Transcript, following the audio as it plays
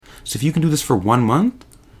So if you can do this for 1 month,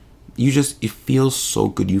 it feels so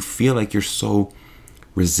good. You feel like you're so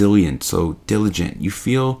resilient, so diligent. You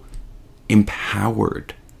feel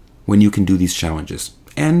empowered when you can do these challenges.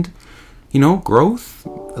 And, growth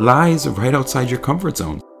lies right outside your comfort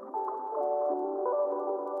zone.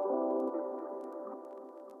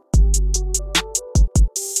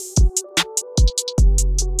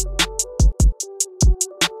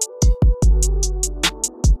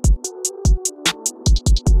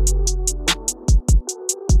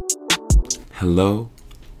 Hello,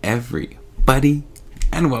 everybody,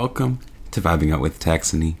 and welcome to Vibing Out with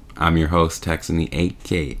Texany. I'm your host, Texany,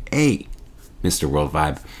 aka Mr. World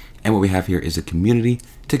Vibe, and what we have here is a community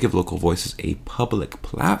to give local voices a public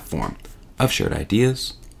platform of shared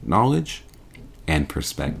ideas, knowledge, and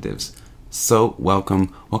perspectives. So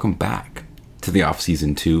welcome back to the off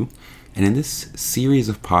season 2, and in this series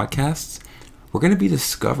of podcasts, we're going to be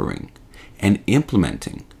discovering and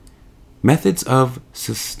implementing methods of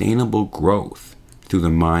sustainable growth through the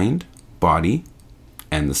mind, body,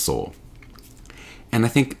 and the soul. And I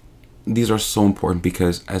think these are so important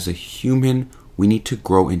because as a human, we need to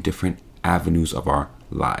grow in different avenues of our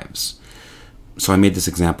lives. So I made this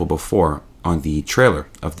example before on the trailer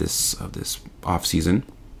of this off season.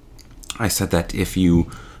 I said that if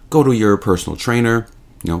you go to your personal trainer,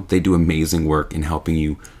 they do amazing work in helping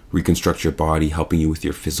you reconstruct your body, helping you with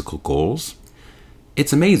your physical goals.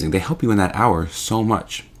 It's amazing. They help you in that hour so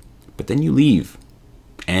much. But then you leave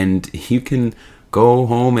and you can go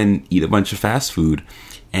home and eat a bunch of fast food,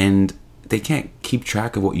 and they can't keep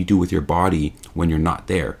track of what you do with your body when you're not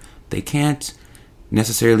there. They can't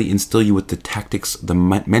necessarily instill you with the tactics, the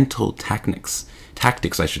mental tactics, the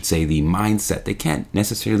mindset. They can't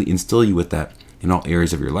necessarily instill you with that in all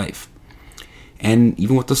areas of your life. And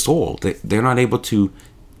even with the soul, they're not able to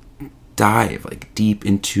dive deep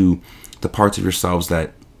into the parts of yourselves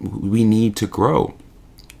that we need to grow.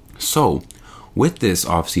 So, with this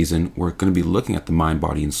off season, we're going to be looking at the mind,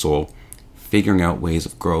 body, and soul, figuring out ways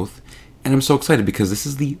of growth. And I'm so excited because this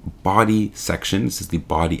is the body section. This is the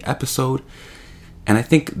body episode. And I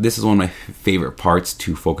think this is one of my favorite parts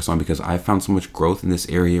to focus on because I found so much growth in this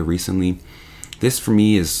area recently. This for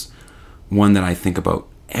me is one that I think about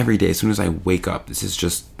every day as soon as I wake up. This is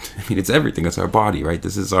just, it's everything. It's our body, right?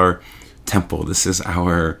 This is our temple. This is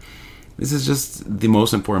just the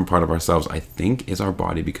most important part of ourselves, I think, is our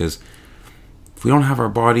body, because if we don't have our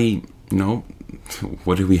body,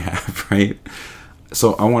 what do we have, right?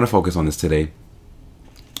 So I want to focus on this today,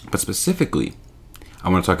 but specifically, I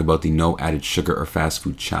want to talk about the no added sugar or fast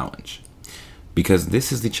food challenge, because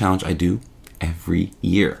this is the challenge I do every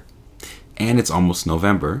year, and it's almost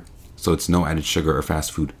November, so it's no added sugar or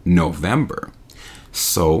fast food November.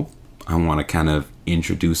 So I want to kind of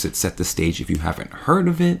introduce it, set the stage if you haven't heard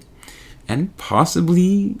of it, and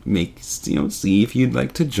possibly see if you'd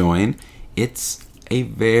like to join. It's a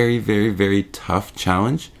very, very, very tough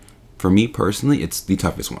challenge. For me personally, it's the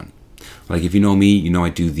toughest one. If you know me, I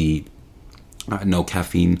do the no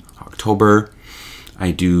caffeine October.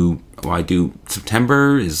 I do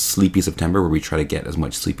September is Sleepy September, where we try to get as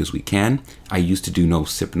much sleep as we can. I used to do no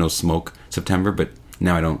sip, no smoke September, but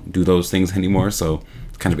now I don't do those things anymore, so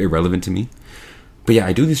it's kind of irrelevant to me. But yeah,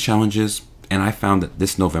 I do these challenges, and I found that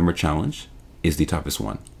this November challenge is the toughest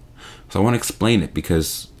one. So I want to explain it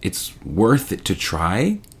because it's worth it to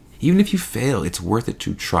try. Even if you fail, it's worth it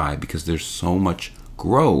to try because there's so much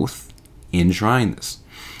growth in trying this.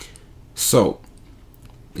 So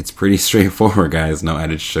it's pretty straightforward, guys. No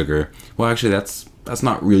added sugar. Well, actually, that's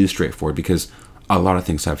not really straightforward because a lot of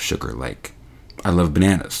things have sugar. I love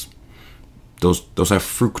bananas. Those have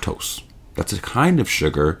fructose. That's a kind of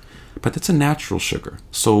sugar, but that's a natural sugar.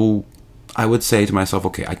 So I would say to myself,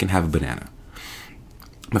 okay, I can have a banana.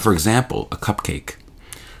 But for example, a cupcake,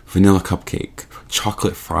 vanilla cupcake,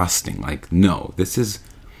 chocolate frosting, no, this is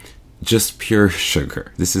just pure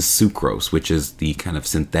sugar. This is sucrose, which is the kind of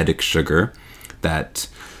synthetic sugar that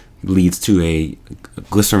leads to a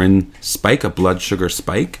glycerin spike, a blood sugar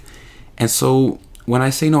spike. And so when I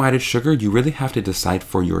say no added sugar, you really have to decide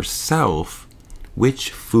for yourself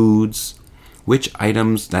which foods, which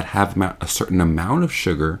items that have a certain amount of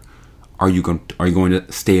sugar are you going to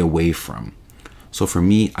stay away from. So for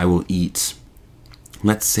me, I will eat,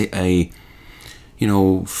 let's say a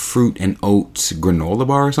fruit and oats granola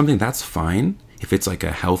bar or something. That's fine. If it's a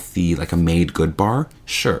healthy, a made good bar,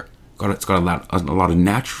 sure. It's got a lot of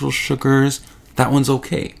natural sugars. That one's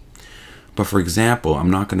okay. But for example,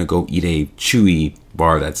 I'm not going to go eat a chewy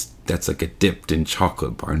bar that's a dipped in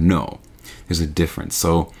chocolate bar. No, there's a difference.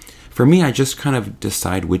 So for me, I just kind of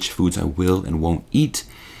decide which foods I will and won't eat.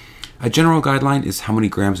 A general guideline is how many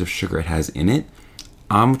grams of sugar it has in it.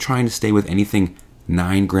 I'm trying to stay with anything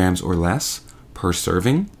 9 grams or less per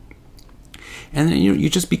serving. And then you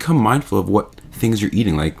just become mindful of what things you're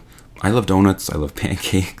eating. Like, I love donuts, I love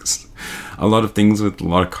pancakes, a lot of things with a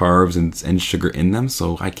lot of carbs and sugar in them,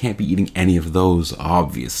 so I can't be eating any of those,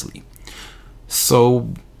 obviously.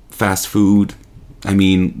 So, fast food, I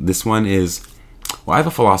mean, this one is, well, I have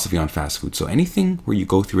a philosophy on fast food. So anything where you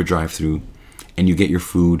go through a drive-thru and you get your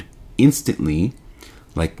food instantly,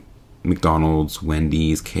 like McDonald's,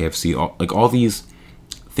 Wendy's, KFC, all these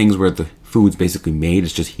things where the food's basically made,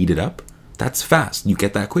 it's just heated up, that's fast. You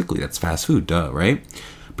get that quickly. That's fast food, duh, right?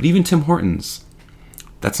 But even Tim Hortons,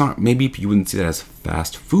 that's not, maybe you wouldn't see that as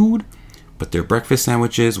fast food, but their breakfast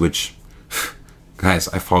sandwiches, which, guys,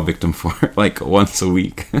 I fall victim for like once a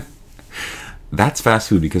week. That's fast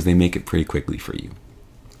food because they make it pretty quickly for you.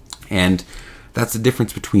 And that's the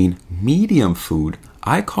difference between medium food.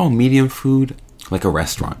 I call medium food like a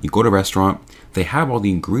restaurant. You go to a restaurant, they have all the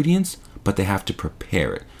ingredients, but they have to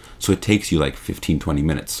prepare it. So it takes you like 15, 20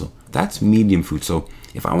 minutes. So that's medium food. So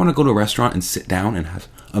if I want to go to a restaurant and sit down and have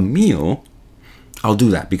a meal, I'll do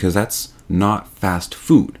that because that's not fast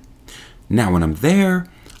food. Now, when I'm there,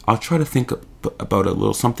 I'll try to think about a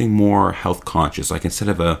little something more health conscious. Like instead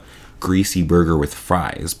of a greasy burger with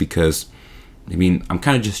fries, because I mean, I'm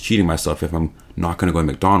kind of just cheating myself if I'm not going to go to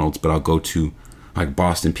McDonald's, but I'll go to like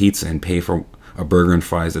Boston Pizza and pay for a burger and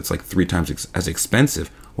fries that's like 3 times as expensive.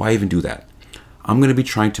 Why even do that? I'm going to be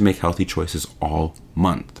trying to make healthy choices all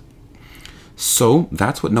month. So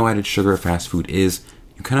that's what no added sugar fast food is.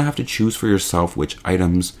 You kind of have to choose for yourself which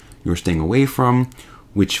items you're staying away from,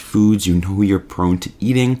 which foods you know you're prone to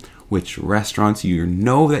eating, which restaurants you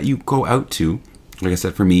know that you go out to. Like I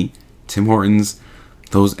said, for me, Tim Hortons,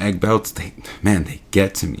 those egg belts, they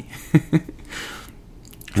get to me.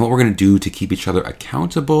 And what we're going to do to keep each other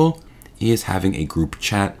accountable is having a group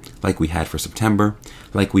chat like we had for September,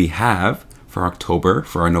 like we have for October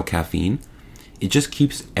for our no caffeine. It just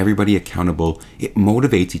keeps everybody accountable. It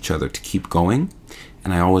motivates each other to keep going.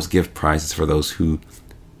 And I always give prizes for those who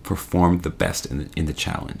performed the best in the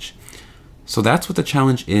challenge. So that's what the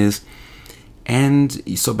challenge is.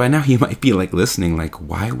 And so by now you might be like listening, like,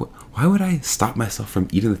 why would I stop myself from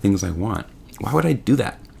eating the things I want? Why would I do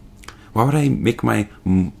that? Why would I make my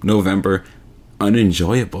November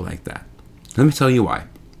unenjoyable like that? Let me tell you why.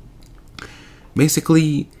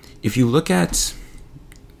 Basically, if you look at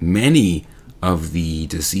many of the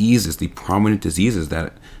diseases, the prominent diseases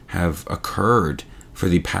that have occurred for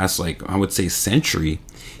the past, like, I would say century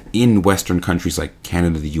in Western countries like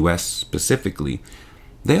Canada, the US specifically,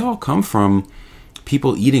 they all come from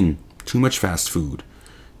people eating too much fast food,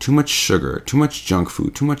 too much sugar, too much junk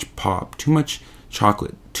food, too much pop, too much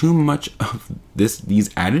chocolate, too much of these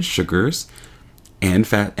added sugars and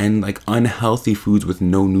fat and like unhealthy foods with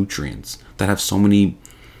no nutrients that have so many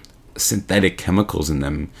synthetic chemicals in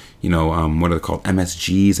them. What are they called?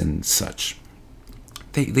 MSGs and such.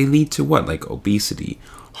 They lead to what? Like obesity,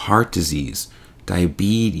 heart disease,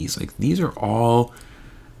 diabetes. Like these are all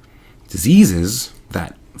diseases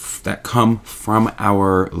that come from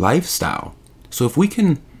our lifestyle. So if we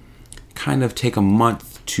can kind of take a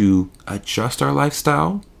month to adjust our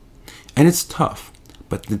lifestyle, and it's tough,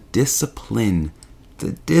 but the discipline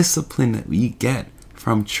that we get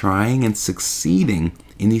from trying and succeeding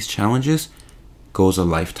in these challenges goes a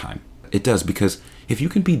lifetime. It does, because if you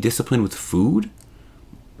can be disciplined with food,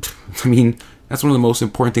 I mean, that's one of the most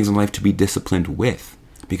important things in life to be disciplined with,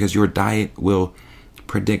 because your diet will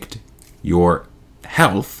predict your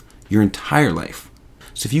health your entire life.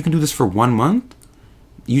 So if you can do this for 1 month,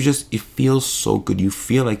 it feels so good. You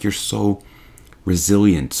feel like you're so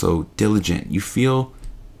resilient, so diligent. You feel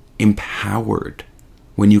empowered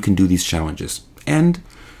when you can do these challenges. And,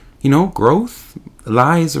 growth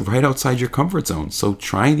lies right outside your comfort zone. So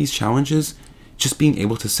trying these challenges, just being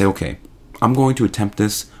able to say, okay, I'm going to attempt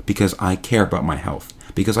this because I care about my health,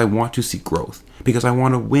 because I want to see growth, because I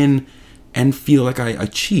want to win and feel like I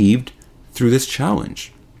achieved through this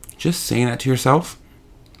challenge. Just saying that to yourself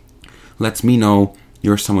lets me know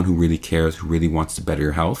you're someone who really cares, who really wants to better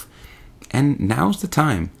your health. And now's the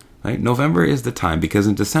time, right? November is the time, because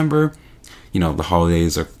in December, the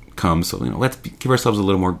holidays come. So, let's give ourselves a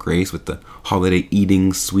little more grace with the holiday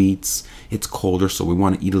eating, sweets. It's colder, so we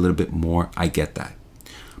want to eat a little bit more. I get that.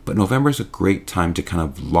 But November is a great time to kind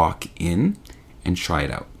of lock in and try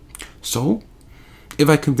it out. So, if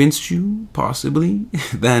I convinced you, possibly,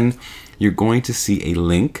 then you're going to see a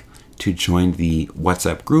link to join the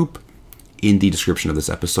WhatsApp group in the description of this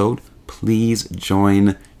episode. Please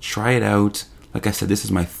join, try it out. Like I said, this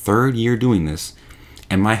is my 3rd year doing this,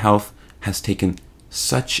 and my health has taken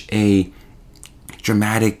such a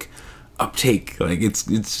dramatic uptake. Like it's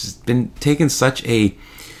just been taken such a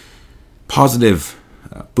positive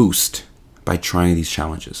boost by trying these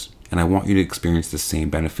challenges, and I want you to experience the same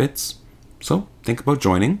benefits. So think about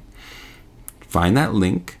joining. Find that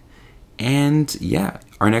link, and yeah,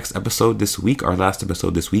 our next episode this week, our last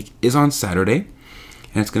episode this week, is on Saturday,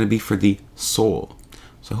 and it's going to be for the soul.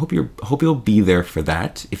 So I hope you'll be there for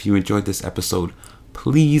that. If you enjoyed this episode,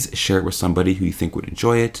 please share it with somebody who you think would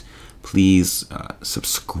enjoy it. Please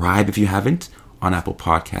subscribe if you haven't on Apple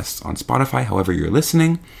Podcasts, on Spotify, however you're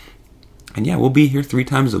listening. And yeah, we'll be here 3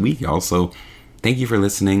 times a week, y'all. So thank you for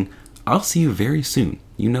listening. I'll see you very soon.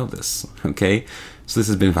 You know this, okay? So this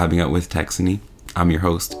has been Vibing Out with Texany. I'm your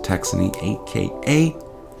host, Texany, aka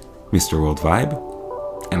Mr. World Vibe,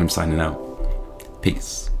 and I'm signing out.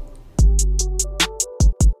 Peace.